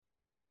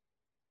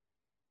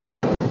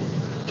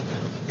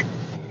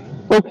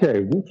Okay,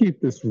 we'll keep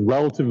this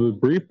relatively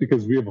brief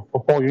because we have a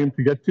football game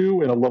to get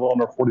to in a little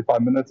under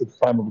 45 minutes at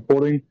the time of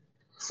recording.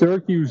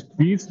 Syracuse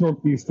beats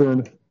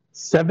Northeastern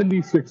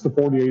 76 to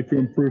 48 to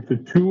improve to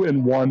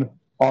 2-1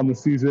 on the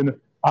season.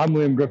 I'm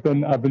Liam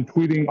Griffin. I've been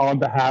tweeting on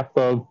behalf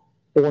of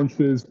Orange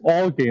Fizz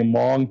all game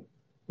long.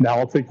 Now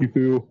I'll take you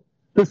through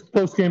this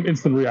post-game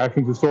instant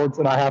reactions of sorts,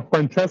 and I have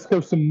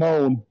Francesco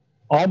Simone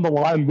on the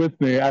line with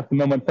me at the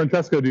moment.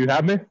 Francesco, do you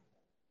have me?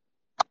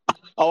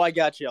 Oh, I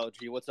got you,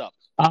 LG. What's up?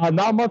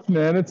 Not much,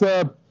 man. It's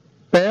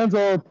fans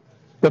are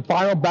the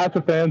final batch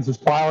of fans is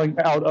filing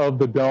out of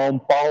the dome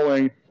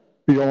following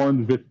the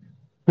Orange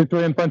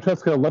victory. And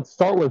Francesca, let's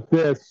start with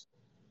this.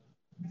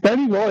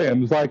 Benny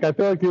Williams, I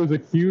feel like it was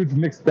a huge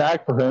mixed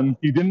bag for him.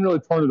 He didn't really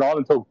turn it on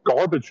until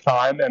garbage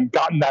time and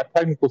got in that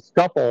technical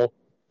scuffle.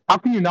 How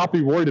can you not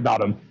be worried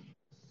about him?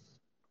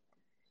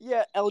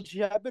 Yeah,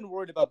 LG, I've been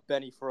worried about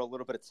Benny for a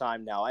little bit of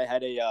time now. I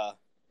had a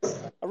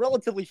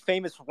relatively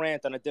famous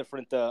rant on a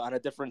different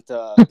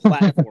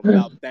platform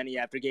about Benny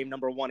after game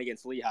number 1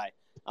 against Lehigh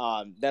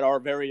that our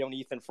very own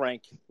Ethan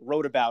Frank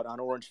wrote about on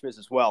Orange Fizz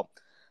as well.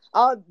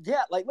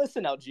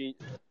 Listen, LG,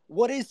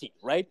 what is he,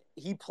 right?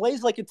 He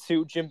plays like a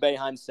 2, Jim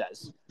Boeheim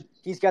says.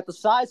 He's got the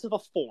size of a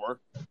 4.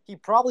 He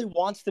probably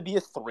wants to be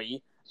a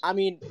 3. I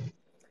mean,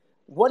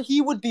 what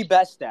he would be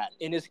best at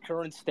in his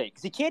current state,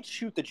 because he can't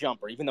shoot the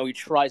jumper, even though he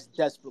tries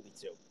desperately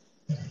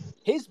to.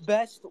 His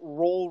best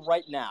role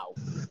right now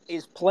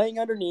is playing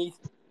underneath,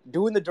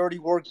 doing the dirty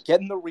work,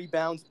 getting the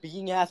rebounds,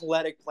 being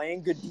athletic,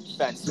 playing good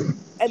defense,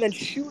 and then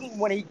shooting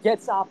when he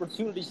gets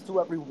opportunities to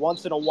every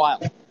once in a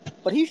while.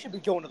 But he should be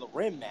going to the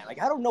rim, man. I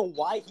don't know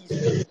why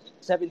he's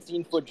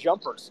 17-foot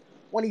jumpers.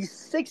 When he's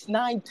 6'9",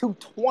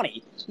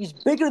 220, he's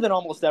bigger than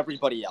almost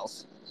everybody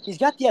else. He's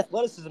got the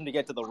athleticism to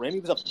get to the rim. He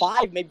was a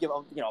 5, maybe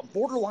a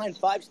borderline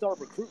 5-star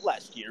recruit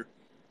last year.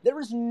 There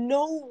is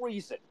no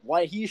reason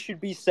why he should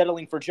be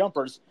settling for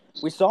jumpers.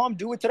 We saw him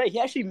do it today. He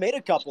actually made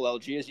a couple,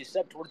 LG, as you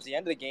said, towards the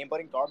end of the game, but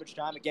in garbage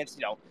time against,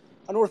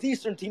 a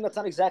Northeastern team that's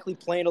not exactly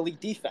playing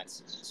elite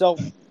defense. So,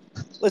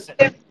 listen,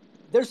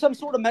 there's some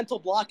sort of mental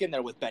block in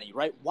there with Benny,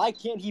 right? Why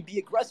can't he be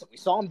aggressive? We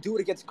saw him do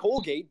it against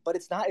Colgate, but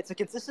it's a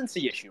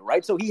consistency issue,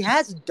 right? So he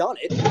has done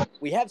it.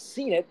 We have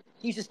seen it.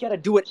 He's just got to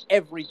do it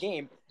every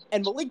game.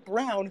 And Malik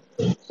Brown,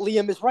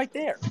 Liam, is right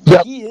there.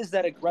 Yep. He is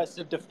that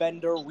aggressive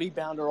defender,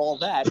 rebounder, all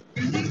that.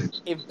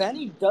 If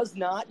Benny does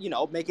not,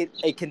 make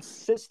a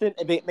consistent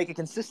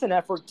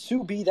effort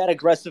to be that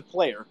aggressive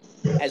player,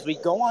 as we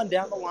go on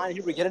down the line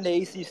here, we get into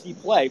ACC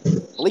play,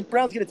 Malik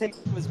Brown's going to take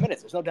some of his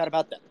minutes. There's no doubt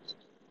about that.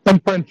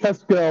 And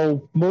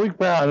Francesco, Malik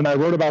Brown, and I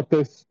wrote about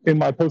this in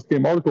my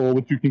post-game article,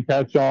 which you can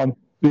catch on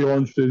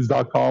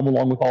theorangefizz.com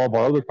along with all of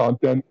our other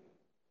content.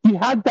 He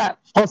had that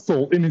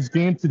hustle in his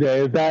game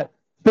today that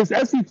this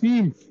SC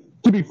team,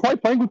 to be quite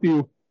frank with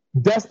you,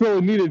 desperately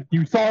needed.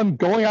 You saw him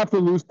going after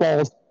loose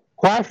balls,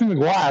 crashing the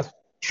glass.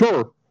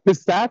 Sure,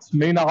 his stats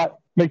may not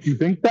make you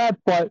think that,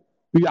 but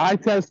the eye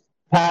test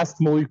passed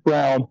Malik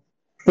Brown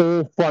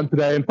full front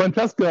today. And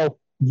Francesco,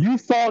 you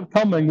saw it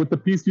coming with the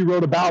piece you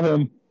wrote about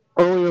him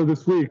earlier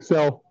this week.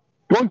 So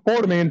going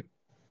forward,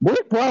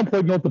 Malik Brown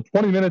played north of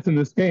 20 minutes in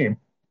this game.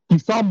 He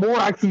saw more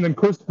action than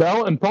Chris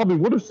Bell and probably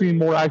would have seen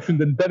more action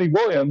than Benny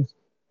Williams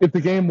if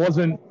the game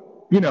wasn't,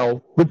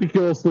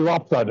 ridiculously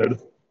lopsided.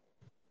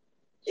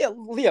 Yeah,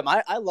 Liam,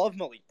 I love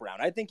Malik Brown.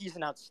 I think he's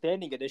an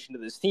outstanding addition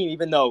to this team,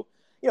 even though,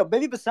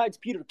 maybe besides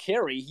Peter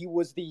Carey, he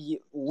was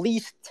the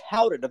least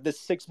touted of this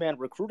 6-man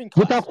recruiting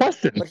class. Without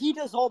question. But he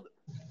does all...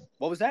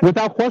 What was that?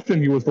 Without question,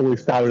 he was the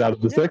least touted out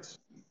of the 6.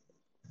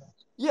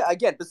 Yeah,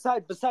 again,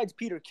 besides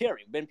Peter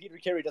Carey. Ben Peter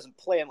Carey doesn't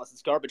play unless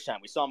it's garbage time.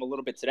 We saw him a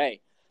little bit today.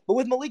 But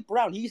with Malik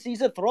Brown,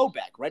 he's a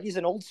throwback, right? He's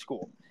an old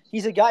school.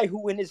 He's a guy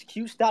who in his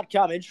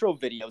Qs.com intro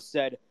video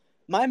said,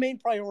 "My main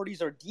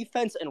priorities are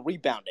defense and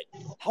rebounding."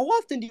 How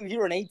often do you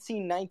hear an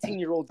 18,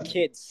 19-year-old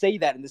kid say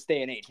that in this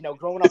day and age?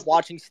 Growing up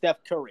watching Steph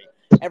Curry.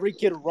 Every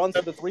kid runs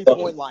to the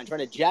three-point line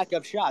trying to jack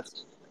up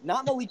shots.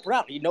 Not Malik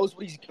Brown. He knows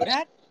what he's good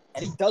at,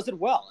 and he does it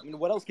well.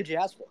 What else could you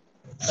ask for?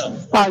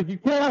 You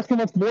can't ask him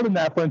much more than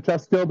that,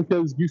 Francesco,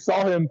 because you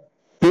saw him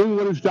doing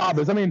what his job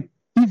is.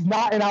 He's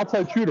not an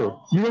outside shooter.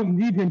 You don't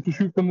need him to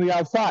shoot from the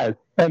outside,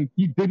 and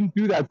he didn't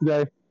do that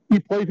today. He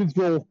played his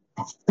role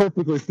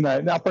perfectly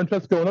tonight. Now,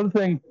 Francesco, another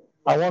thing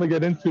I want to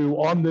get into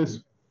on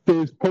this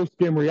is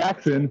post-game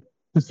reaction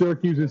to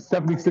Syracuse's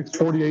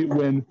 76-48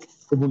 win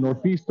over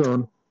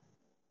Northeastern.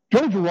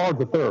 Joe Girard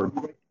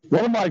III.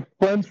 One of my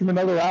friends from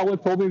another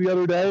outlet told me the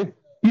other day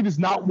he does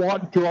not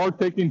want Girard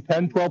taking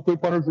 10, 12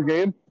 three-pointers a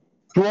game.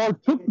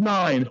 Girard took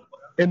 9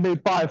 and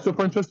made 5. So,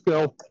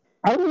 Francesco,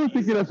 I don't really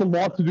think it has a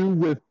lot to do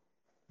with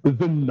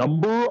the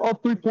number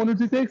of three-pointers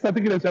he takes. I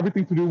think it has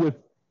everything to do with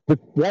the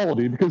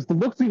quality, because the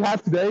looks he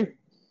had today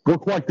were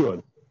quite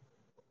good.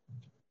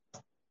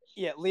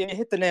 Yeah, Leah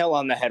hit the nail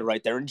on the head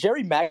right there. And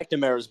Jerry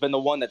McNamara has been the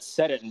one that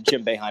said it, and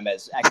Jim Boeheim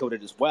has echoed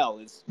it as well,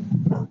 is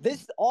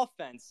this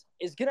offense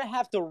is going to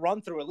have to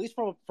run through, at least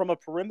from a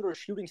perimeter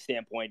shooting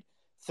standpoint,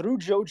 through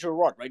Joe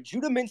Girard, right?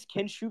 Judah Mintz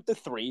can shoot the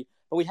 3,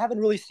 but we haven't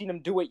really seen him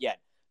do it yet.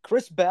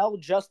 Chris Bell,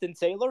 Justin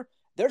Taylor,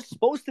 they're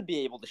supposed to be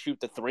able to shoot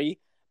the 3,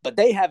 but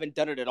they haven't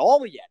done it at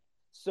all yet.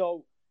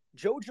 So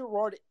Joe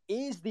Girard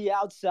is the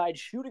outside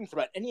shooting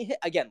threat. And he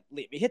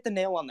hit the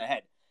nail on the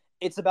head.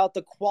 It's about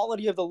the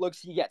quality of the looks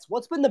he gets.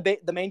 What's been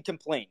the main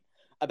complaint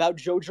about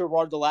Joe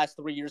Girard the last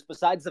 3 years,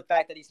 besides the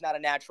fact that he's not a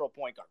natural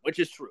point guard, which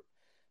is true?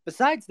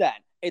 Besides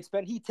that, it's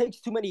been he takes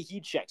too many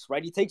heat checks,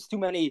 right? He takes too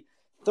many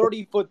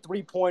 30-foot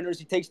three-pointers.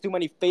 He takes too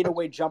many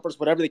fadeaway jumpers,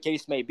 whatever the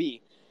case may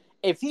be.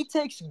 If he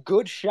takes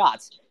good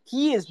shots,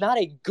 he is not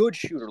a good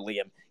shooter,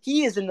 Liam.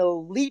 He is an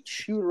elite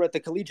shooter at the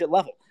collegiate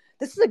level.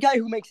 This is a guy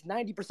who makes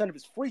 90% of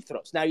his free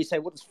throws. Now you say,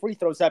 what does free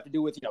throws have to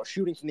do with,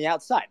 shooting from the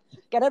outside?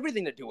 Got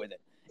everything to do with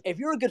it. If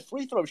you're a good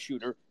free throw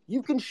shooter,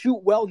 you can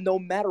shoot well no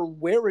matter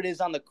where it is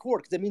on the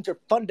court because it means you're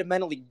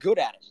fundamentally good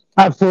at it.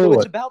 Absolutely. So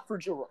it's about for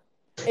Girard.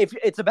 If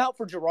it's about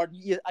for Girard,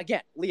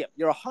 again, Liam,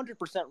 you're 100%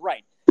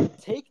 right.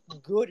 Take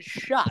good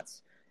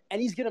shots,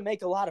 and he's going to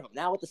make a lot of them.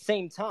 Now, at the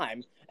same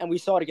time, and we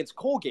saw it against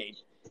Colgate,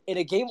 in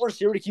a game where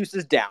Syracuse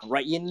is down,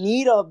 right? You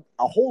need a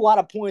whole lot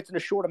of points in a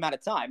short amount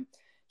of time.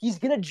 He's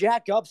going to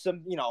jack up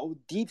some,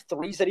 deep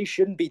threes that he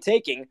shouldn't be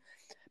taking.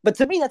 But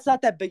to me, that's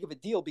not that big of a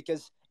deal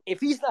because if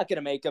he's not going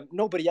to make them,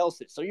 nobody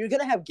else is. So you're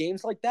going to have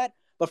games like that.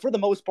 But for the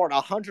most part,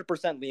 100%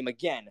 Liam,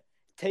 again,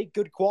 take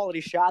good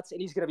quality shots,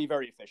 and he's going to be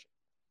very efficient.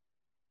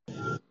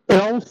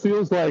 It almost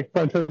feels like,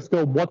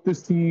 Francesco, what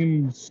this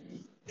team's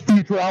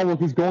future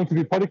outlook is going to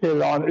be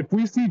predicated on. If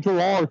we see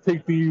Girard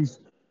take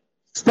these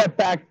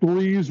step-back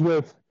threes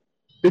with,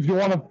 if you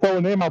want to throw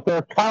a name out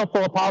there, Kyle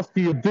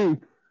Filipowski of Duke,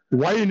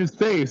 right in his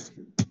face,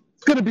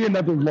 it's going to be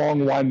another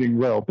long, winding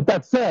road. But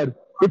that said,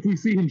 if we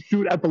see him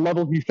shoot at the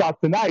level he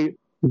shot tonight,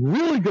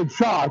 really good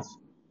shots,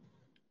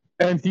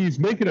 and he's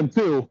making them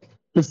too,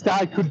 the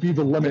sky could be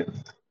the limit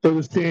for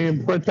this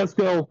team.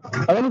 Francesco,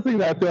 another thing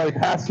that I feel like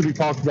has to be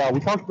talked about, we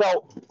talked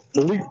about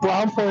Malik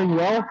Brown playing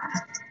well.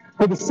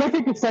 For the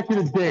second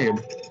consecutive game,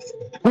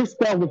 Chris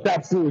Bell looked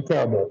absolutely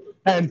terrible.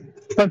 And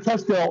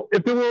Francesco,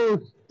 if it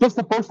were just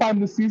the first time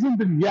this season,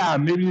 then yeah,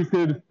 maybe you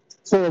could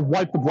sort of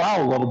wipe the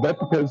brow a little bit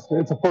because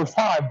it's the first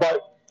time.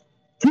 But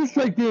 2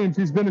 straight games,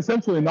 he's been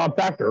essentially a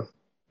non-factor.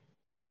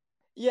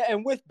 Yeah,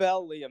 and with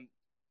Bell, Liam,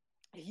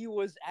 he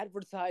was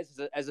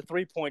advertised as a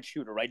three-point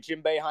shooter, right?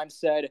 Jim Boeheim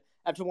said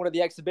after one of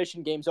the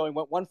exhibition games, he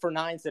went 1 for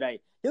 9 today.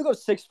 He'll go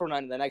 6 for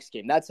 9 in the next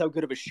game. That's how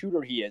good of a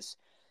shooter he is.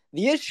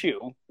 The issue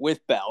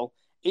with Bell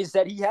is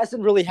that he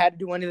hasn't really had to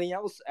do anything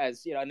else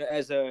as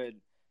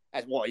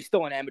well. He's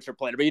still an amateur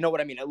player, but you know what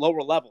I mean, at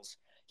lower levels.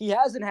 He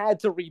hasn't had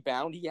to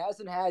rebound. He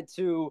hasn't had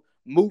to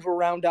move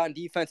around on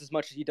defense as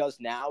much as he does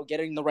now,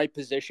 getting in the right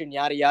position,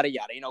 yada, yada,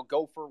 yada,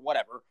 go for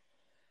whatever.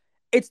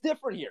 It's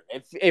different here.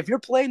 If you're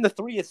playing the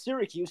 3 at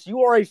Syracuse,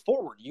 you are a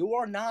forward. You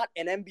are not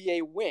an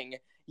NBA wing.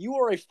 You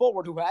are a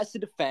forward who has to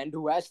defend,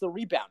 who has to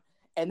rebound.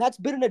 And that's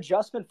been an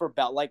adjustment for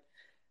Bell. Like,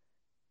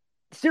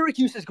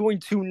 Syracuse is going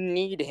to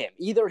need him,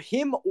 either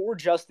him or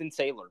Justin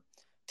Taylor,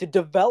 to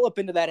develop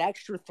into that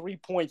extra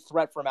 3-point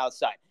threat from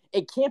outside.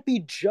 It can't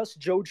be just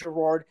Joe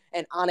Girard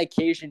and, on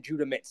occasion,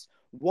 Judah Mintz.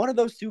 One of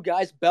those two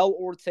guys, Bell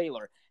or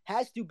Taylor,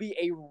 has to be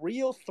a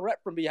real threat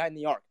from behind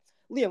the arc.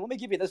 Liam, let me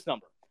give you this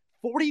number.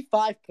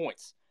 45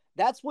 points.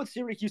 That's what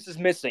Syracuse is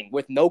missing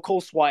with no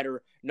Cole Swider,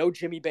 no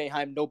Jimmy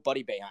Boeheim, no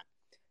Buddy Boeheim.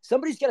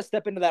 Somebody's got to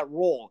step into that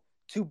role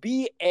to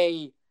be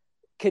a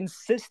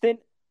consistent,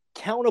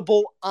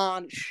 countable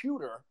on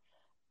shooter.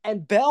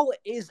 And Bell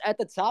is at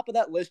the top of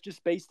that list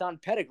just based on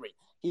pedigree.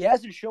 He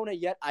hasn't shown it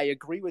yet. I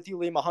agree with you,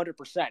 Liam,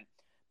 100%.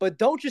 But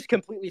don't just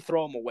completely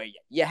throw him away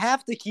yet. You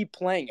have to keep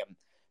playing him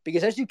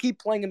because as you keep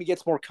playing him, he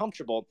gets more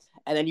comfortable.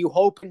 And then you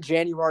hope in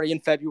January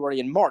and February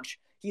and March,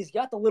 he's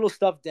got the little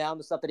stuff down,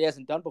 the stuff that he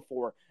hasn't done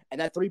before,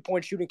 and that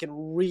 3-point shooting can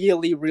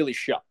really, really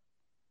show.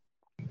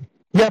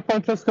 Yeah,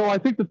 Francesco, I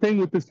think the thing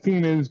with this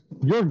team is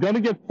you're going to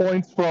get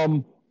points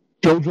from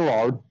Joe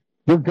Girard.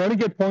 You're going to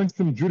get points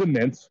from Judah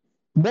Mintz.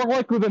 More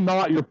likely than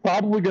not, you're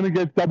probably going to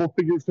get double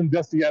figures from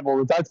Jesse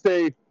Edwards. I'd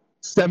say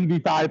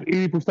 75,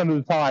 80% of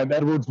the time,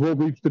 Edwards will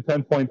reach the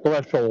 10-point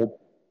threshold.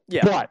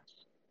 Yeah. But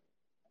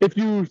if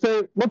you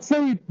say, let's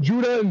say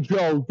Judah and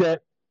Joe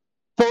get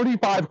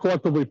 35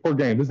 collectively per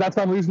game. Does that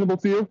sound reasonable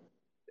to you?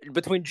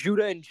 Between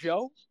Judah and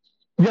Joe?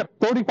 Yep,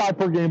 35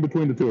 per game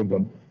between the two of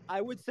them. I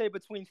would say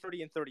between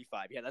 30 and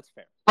 35. Yeah, that's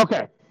fair.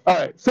 Okay. All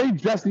right. Say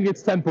Jesse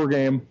gets 10 per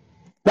game.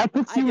 That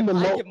puts you in the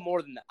low. I give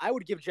more than that. I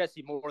would give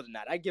Jesse more than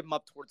that. I'd give him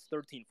up towards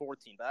 13,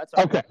 14, but that's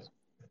all okay. Right.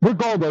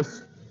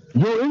 Regardless,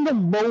 you're in the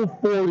low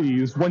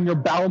 40s when you're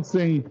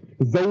balancing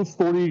those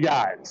 40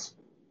 guys.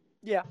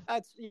 Yeah,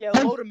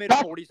 low to mid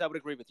 40s. I would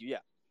agree with you. Yeah.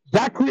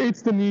 That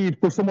creates the need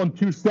for someone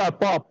to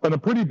step up, and a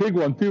pretty big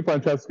one too,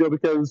 Francesco,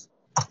 because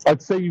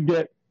let's say you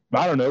get,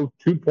 2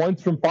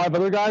 points from 5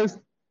 other guys.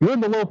 You're in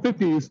the low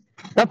 50s.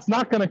 That's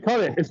not going to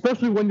cut it,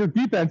 especially when your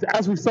defense,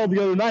 as we saw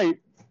the other night,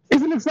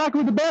 isn't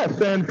exactly the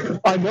best.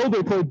 And I know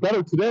they played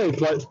better today,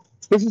 but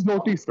this is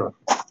Northeastern.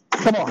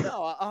 Come on.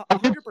 No,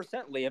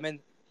 100%, Liam. I mean,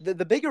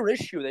 the bigger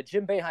issue that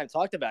Jim Boeheim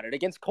talked about it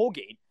against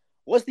Colgate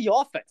was the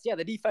offense. Yeah,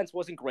 the defense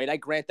wasn't great. I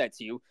grant that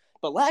to you.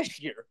 But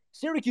last year,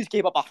 Syracuse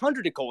gave up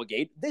 100 to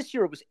Colgate. This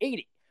year, it was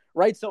 80,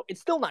 right? So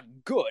it's still not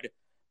good.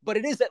 but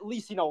it is at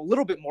least, a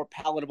little bit more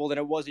palatable than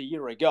it was a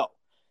year ago.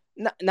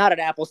 Not an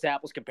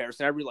apples-to-apples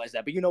comparison, I realize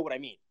that, but you know what I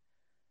mean.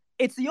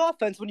 It's the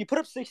offense. When you put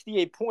up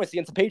 68 points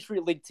against a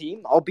Patriot League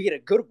team, albeit a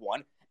good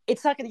one,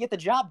 it's not going to get the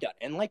job done.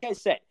 And like I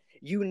said,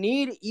 you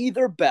need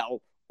either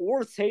Bell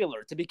or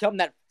Taylor to become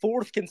that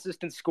fourth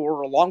consistent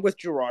scorer along with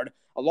Gerard,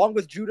 along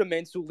with Judah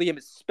Mintz, who Liam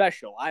is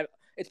special.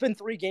 It's been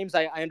 3 games,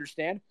 I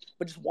understand,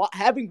 but just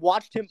having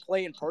watched him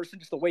play in person,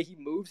 just the way he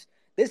moves,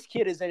 this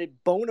kid is a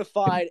bona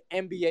fide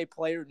NBA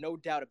player, no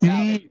doubt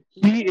about it.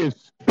 He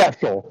is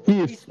special.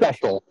 He's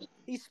special.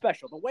 He's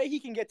special. The way he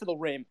can get to the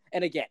rim,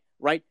 and again,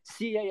 right,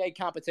 CAA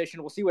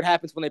competition, we'll see what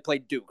happens when they play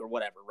Duke or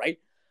whatever, right?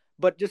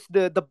 But just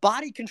the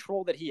body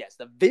control that he has,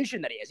 the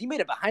vision that he has. He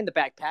made a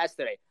behind-the-back pass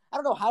today. I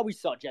don't know how we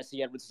saw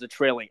Jesse Edwards as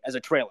a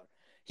trailer.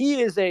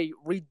 He is a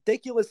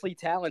ridiculously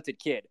talented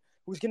kid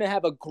who's going to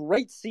have a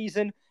great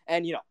season.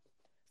 And,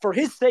 for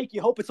his sake,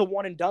 you hope it's a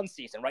one-and-done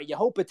season, right? You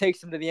hope it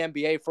takes him to the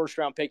NBA,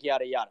 first-round pick,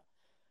 yada, yada.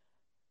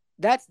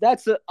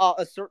 That's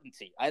a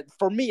certainty,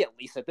 for me at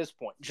least at this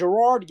point.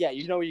 Gerard, yeah,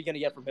 you know what you're going to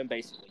get from him,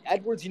 basically.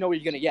 Edwards, you know what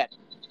you're going to get.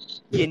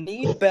 You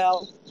need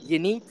Bell. You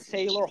need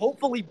Taylor.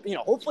 Hopefully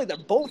they're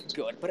both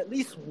good, but at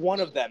least one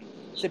of them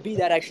to be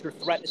that extra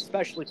threat,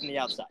 especially from the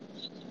outside.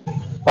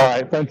 All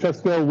right,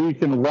 Francesco, we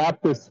can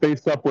wrap this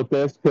space up with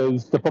this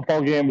because the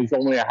football game is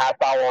only a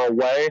half hour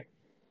away.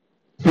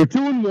 You're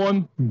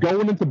 2-1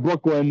 going into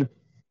Brooklyn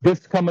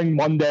this coming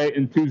Monday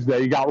and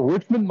Tuesday. You got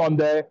Richmond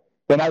Monday,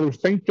 then either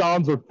St.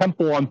 John's or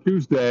Temple on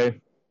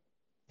Tuesday.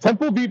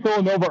 Temple beat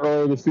Villanova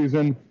earlier this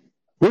season.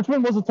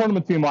 Richmond was a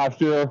tournament team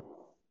last year,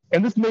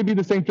 and this may be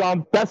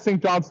the best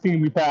St. John's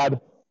team we've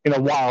had in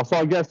a while. So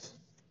I guess,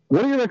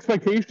 what are your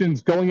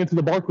expectations going into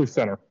the Barclays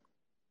Center?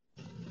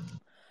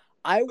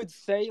 I would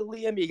say,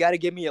 Liam, you got to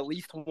give me at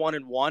least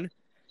 1-1.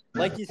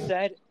 Like you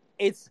said,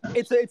 it's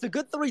a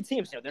good 3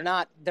 teams. They're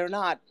not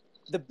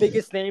the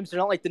biggest names. They're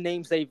not like the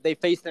names they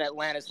faced in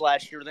Atlantis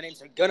last year, or the names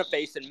they're gonna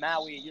face in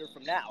Maui a year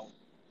from now.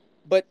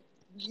 But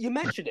you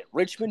mentioned it,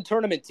 Richmond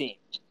tournament team.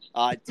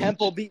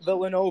 Temple beat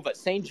Villanova.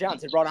 St.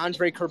 John's, they brought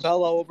Andre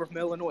Curbelo over from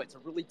Illinois. It's a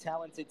really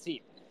talented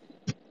team.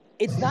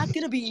 It's not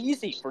going to be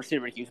easy for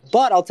Syracuse,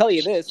 but I'll tell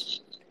you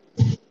this.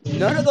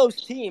 None of those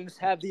teams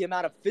have the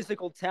amount of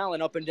physical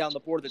talent up and down the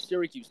board that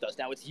Syracuse does.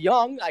 Now, it's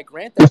young, I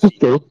grant that to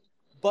you.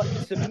 But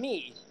to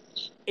me,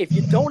 if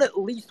you don't at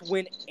least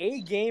win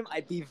a game,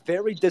 I'd be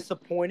very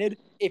disappointed.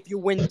 If you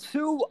win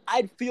 2,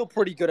 I'd feel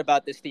pretty good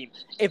about this team.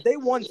 If they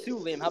won 2,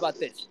 Liam, how about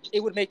this?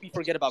 It would make me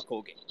forget about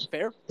Colgate.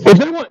 Fair? If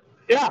they won,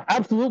 yeah,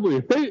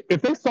 absolutely.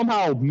 If they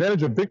somehow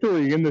manage a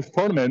victory in this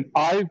tournament,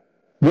 I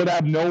would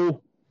have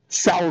no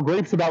sour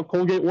grapes about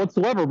Colgate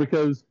whatsoever,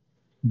 because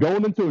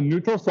going into a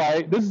neutral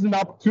site, this is an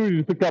opportunity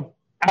to pick up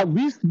at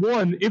least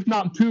 1, if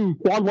not 2,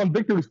 quad 1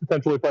 victories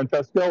potentially,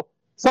 Francesco.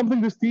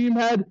 Something this team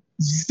had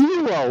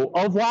 0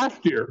 of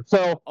last year.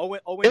 So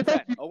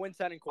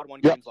 0-10 in quad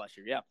 1 games last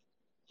year, yeah.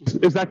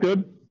 Is that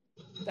good?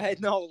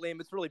 No, Liam,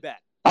 it's really bad.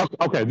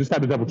 Okay, just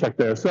had to double check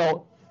there.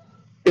 So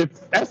if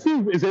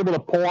SU is able to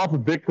pull off a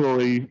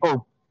victory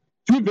or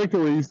 2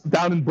 victories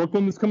down in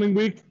Brooklyn this coming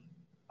week,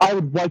 I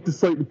would like to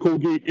slate the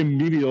Colgate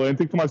immediately and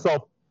think to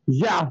myself,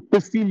 yeah,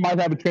 this team might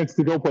have a chance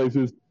to go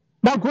places.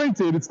 Now,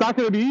 granted, it's not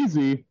going to be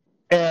easy,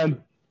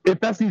 and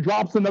if SU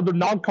drops another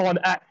non-con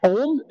at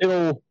home,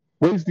 it'll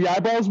raise the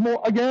eyebrows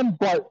more again,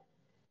 but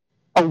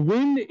a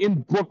win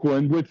in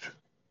Brooklyn, which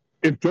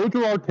if Joe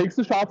Girard takes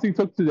the shots he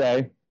took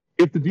today,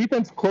 if the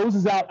defense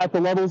closes out at the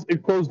levels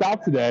it closed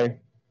out today,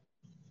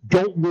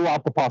 don't rule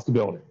out the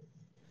possibility.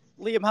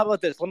 Liam, how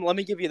about this? Let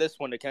me give you this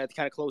one to kind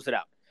of close it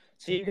out.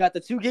 So you got the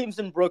 2 games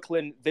in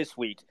Brooklyn this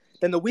week.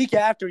 Then the week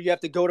after, you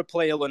have to go to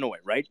play Illinois,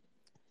 right?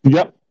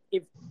 Yep.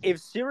 If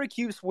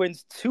Syracuse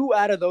wins 2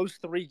 out of those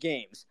 3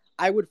 games,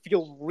 I would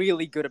feel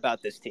really good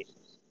about this team.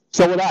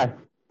 So would I.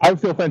 I would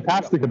feel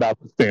fantastic about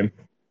this team.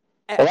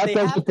 Well, they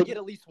have to get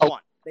at least 1.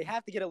 They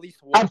have to get at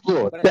least 1.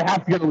 Absolutely. They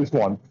have to get at least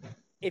 1.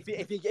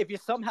 If you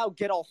somehow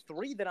get all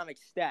 3, then I'm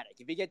ecstatic.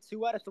 If you get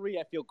 2 out of 3,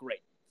 I feel great.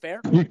 Fair?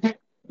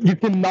 You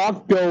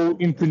cannot go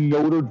into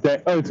Notre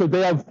Dame. So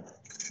they have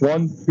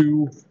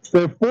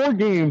 4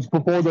 games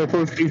before their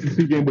first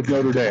ACC game with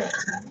Notre Dame.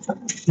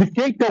 You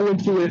can't go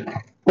into it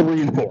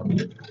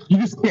 3-4. You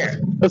just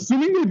can't.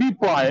 Assuming they beat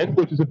Bryant,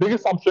 which is a big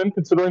assumption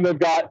considering they've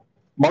got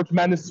March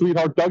Madness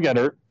sweetheart Doug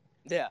Eddard.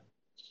 Yeah.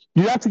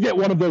 You have to get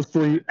one of those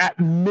 3 at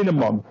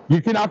minimum.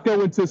 You cannot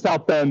go into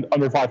South Bend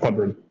under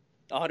 500.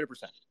 100%.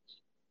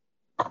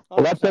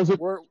 Well, that does it.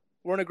 We're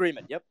in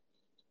agreement. Yep.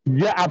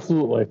 Yeah,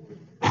 absolutely.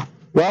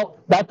 Well,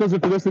 that does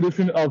it for this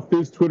edition of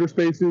Fizz Twitter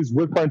Spaces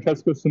with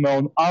Francesco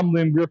Simone. I'm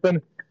Liam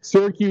Griffin.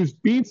 Syracuse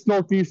beats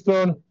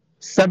Northeastern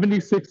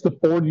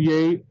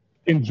 76-48.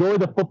 Enjoy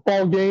the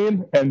football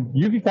game, and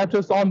you can catch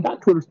us on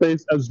that Twitter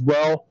space as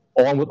well,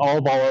 along with all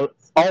of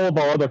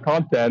our other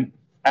content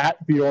at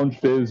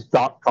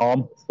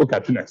theorangefizz.com. We'll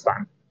catch you next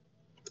time.